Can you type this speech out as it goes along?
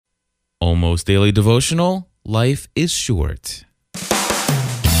Almost Daily Devotional, Life is Short.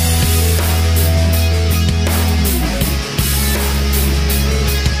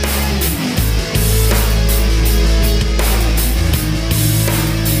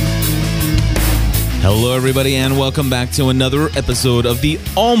 Hello, everybody, and welcome back to another episode of the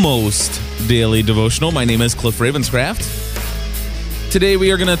Almost Daily Devotional. My name is Cliff Ravenscraft. Today,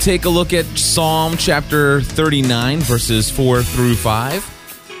 we are going to take a look at Psalm chapter 39, verses 4 through 5,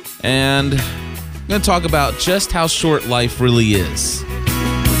 and I'm going to talk about just how short life really is.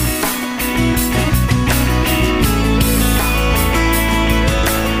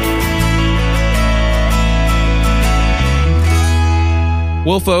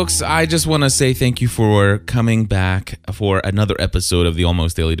 Well, folks, I just want to say thank you for coming back for another episode of the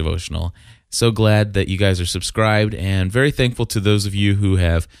Almost Daily Devotional. So glad that you guys are subscribed, and very thankful to those of you who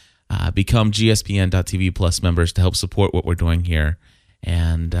have become GSPN.TV Plus members to help support what we're doing here,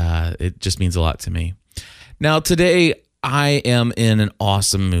 and it just means a lot to me. Now, today, I am in an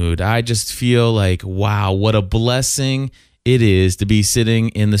awesome mood. I just feel like, wow, what a blessing it is to be sitting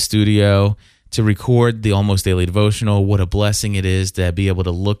in the studio to record the Almost Daily Devotional. What a blessing it is to be able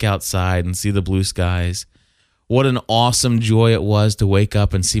to look outside and see the blue skies. What an awesome joy it was to wake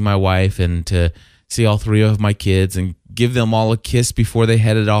up and see my wife and to see all three of my kids and give them all a kiss before they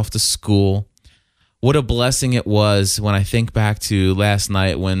headed off to school. What a blessing it was when I think back to last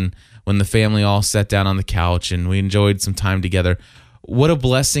night when the family all sat down on the couch and we enjoyed some time together. What a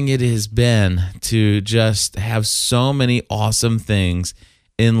blessing it has been to just have so many awesome things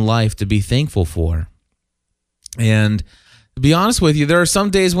in life to be thankful for. And to be honest with you, there are some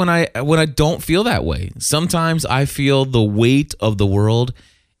days when I don't feel that way. Sometimes I feel the weight of the world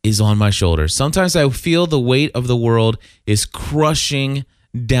is on my shoulders. Sometimes I feel the weight of the world is crushing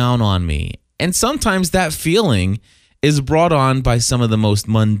down on me. And sometimes that feeling is brought on by some of the most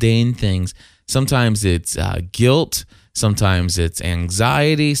mundane things. Sometimes it's guilt. Sometimes it's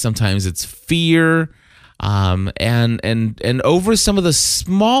anxiety. Sometimes it's fear. And over some of the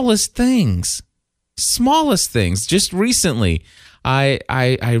smallest things. Just recently,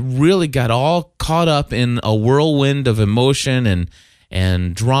 I really got all caught up in a whirlwind of emotion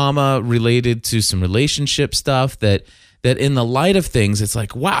and drama related to some relationship stuff that in the light of things, it's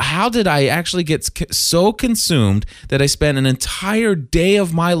like, wow, how did I actually get so consumed that I spent an entire day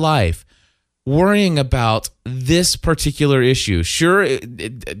of my life worrying about this particular issue? Sure,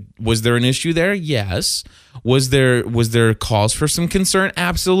 was there an issue there? Yes. Was there cause for some concern?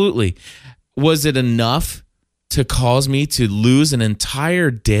 Absolutely. Was it enough to cause me to lose an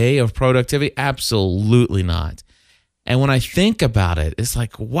entire day of productivity? Absolutely not. And when I think about it, it's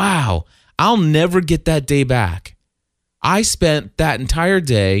like, wow, I'll never get that day back. I spent that entire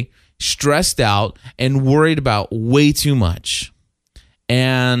day stressed out and worried about way too much.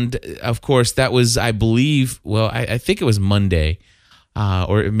 And, of course, that was, I believe, I think it was Monday,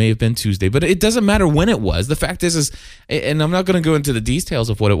 or it may have been Tuesday, but it doesn't matter when it was. The fact is, and I'm not going to go into the details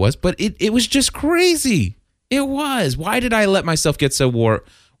of what it was, but it was just crazy. It was. Why did I let myself get so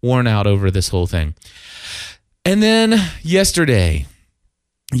worn out over this whole thing? And then yesterday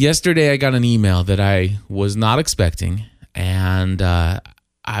I got an email that I was not expecting, and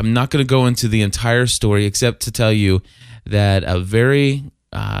I'm not going to go into the entire story except to tell you that a very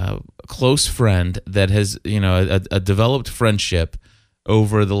close friend that has, a developed friendship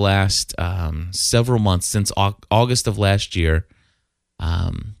over the last several months, since August of last year,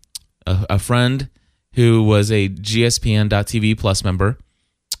 a friend who was a GSPN.TV Plus member,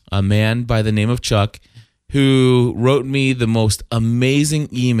 a man by the name of Chuck, who wrote me the most amazing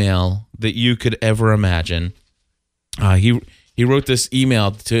email that you could ever imagine. He wrote this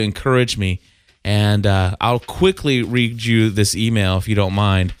email to encourage me. And I'll quickly read you this email if you don't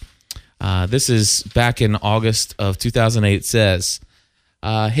mind. This is back in August of 2008. It says,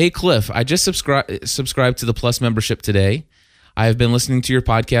 hey, Cliff, I just subscribed to the Plus membership today. I have been listening to your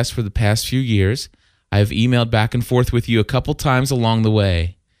podcast for the past few years. I have emailed back and forth with you a couple times along the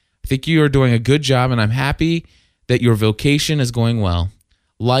way. I think you are doing a good job, and I'm happy that your vocation is going well.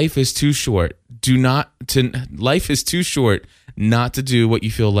 Life is too short. Life is too short not to do what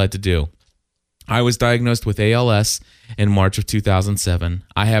you feel led to do. I was diagnosed with ALS in March of 2007.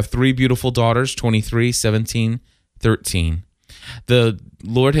 I have 3 beautiful daughters, 23, 17, 13. The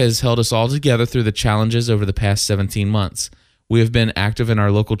Lord has held us all together through the challenges over the past 17 months. We have been active in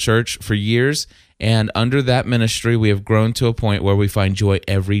our local church for years, and under that ministry, we have grown to a point where we find joy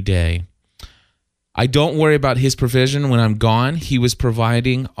every day. I don't worry about His provision when I'm gone. He was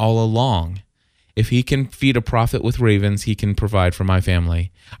providing all along. If He can feed a prophet with ravens, He can provide for my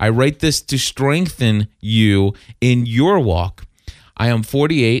family. I write this to strengthen you in your walk. I am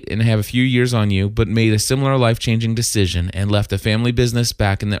 48 and have a few years on you, but made a similar life-changing decision and left a family business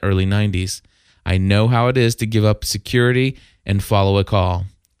back in the early 90s. I know how it is to give up security and follow a call.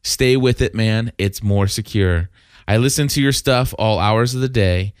 Stay with it, man. It's more secure. I listen to your stuff all hours of the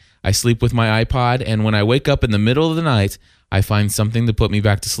day. I sleep with my iPod, and when I wake up in the middle of the night, I find something to put me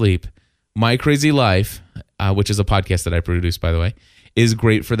back to sleep. My Crazy Life, which is a podcast that I produce, by the way, is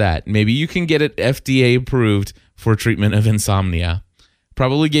great for that. Maybe you can get it FDA approved for treatment of insomnia.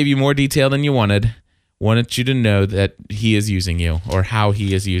 Probably gave you more detail than you wanted. Wanted you to know that he is using you, or how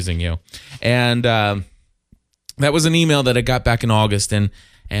he is using you. And that was an email that I got back in August. And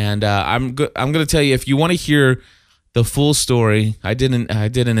I'm going to tell you, if you want to hear the full story, I did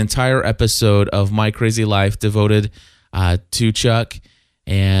an entire episode of My Crazy Life devoted to Chuck.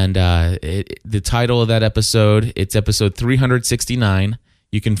 And the title of that episode, it's episode 369.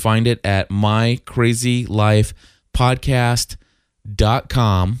 You can find it at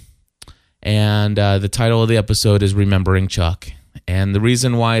mycrazylifepodcast.com. And the title of the episode is Remembering Chuck. And the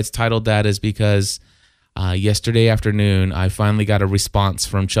reason why it's titled that is because yesterday afternoon, I finally got a response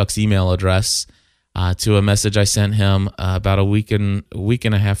from Chuck's email address to a message I sent him about a week and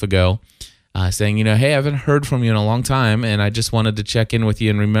a half ago, saying, hey, I haven't heard from you in a long time, and I just wanted to check in with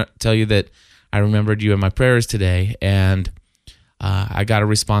you and tell you that I remembered you in my prayers today. And I got a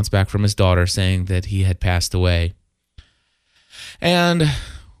response back from his daughter saying that he had passed away. And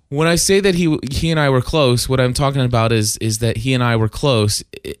when I say that he and I were close, what I'm talking about is that he and I were close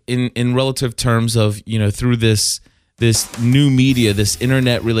in relative terms of, through this new media, this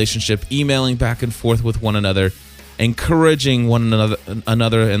internet relationship, emailing back and forth with one another, encouraging one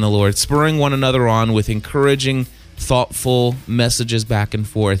another in the Lord, spurring one another on with encouraging, thoughtful messages back and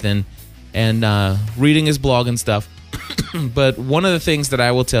forth, and reading his blog and stuff. But one of the things that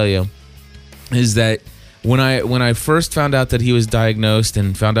I will tell you is that when I first found out that he was diagnosed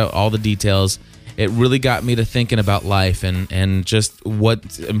and found out all the details, it really got me to thinking about life and just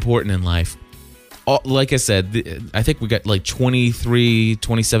what's important in life. Like I said, I think we got like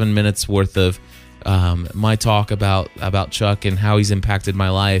 27 minutes worth of my talk about Chuck and how he's impacted my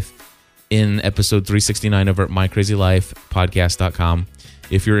life in episode 369 over at mycrazylifepodcast.com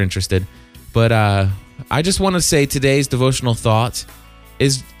if you're interested. But I just want to say today's devotional thought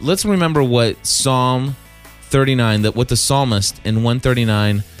is, let's remember what Psalm 39, what the psalmist in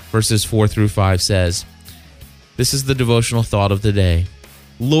 139 verses 4 through 5 says. This is the devotional thought of the day.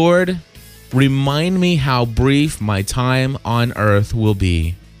 Lord, remind me how brief my time on earth will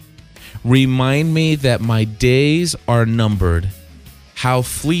be. Remind me that my days are numbered, how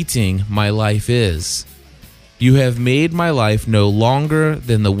fleeting my life is. You have made my life no longer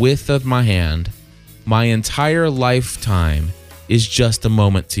than the width of my hand. My entire lifetime is just a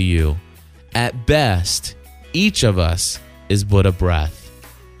moment to you. At best, each of us is but a breath.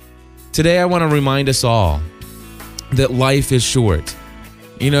 Today, I want to remind us all that life is short.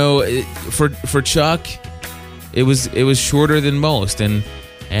 For Chuck, it was shorter than most, and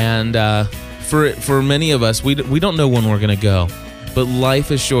for many of us, we don't know when we're going to go, but life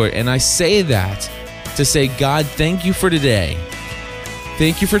is short. And I say that to say, God, thank you for today.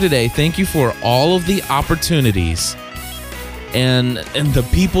 Thank you for today. Thank you for all of the opportunities and the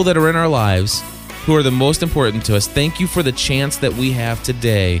people that are in our lives who are the most important to us. Thank you for the chance that we have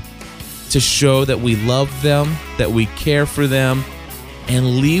today to show that we love them, that we care for them,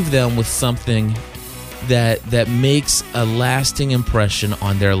 and leave them with something that makes a lasting impression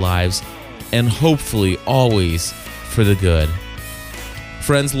on their lives, and hopefully always for the good.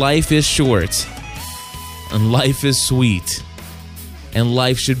 Friends, life is short, and life is sweet, and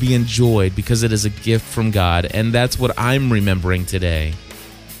life should be enjoyed because it is a gift from God, and that's what I'm remembering today.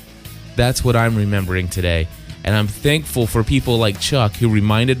 That's what I'm remembering today. And I'm thankful for people like Chuck who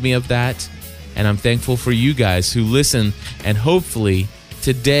reminded me of that. And I'm thankful for you guys who listen. And hopefully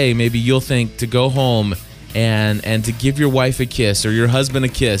today, maybe you'll think to go home and to give your wife a kiss, or your husband a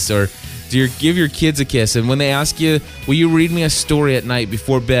kiss, or to give your kids a kiss. And when they ask you, will you read me a story at night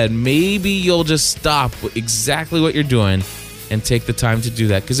before bed? Maybe you'll just stop exactly what you're doing and take the time to do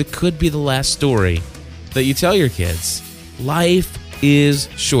that, because it could be the last story that you tell your kids. Life is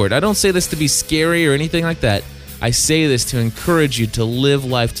short. I don't say this to be scary or anything like that. I say this to encourage you to live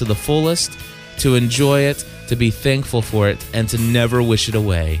life to the fullest, to enjoy it, to be thankful for it, and to never wish it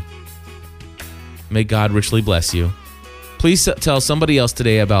away. May God richly bless you. Please tell somebody else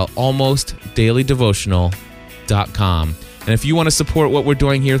today about almostdailydevotional.com. And if you want to support what we're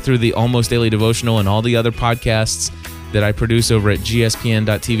doing here through the Almost Daily Devotional and all the other podcasts that I produce over at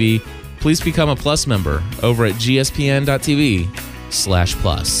gspn.tv, please become a Plus member over at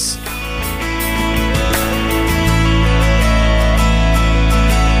gspn.tv/plus.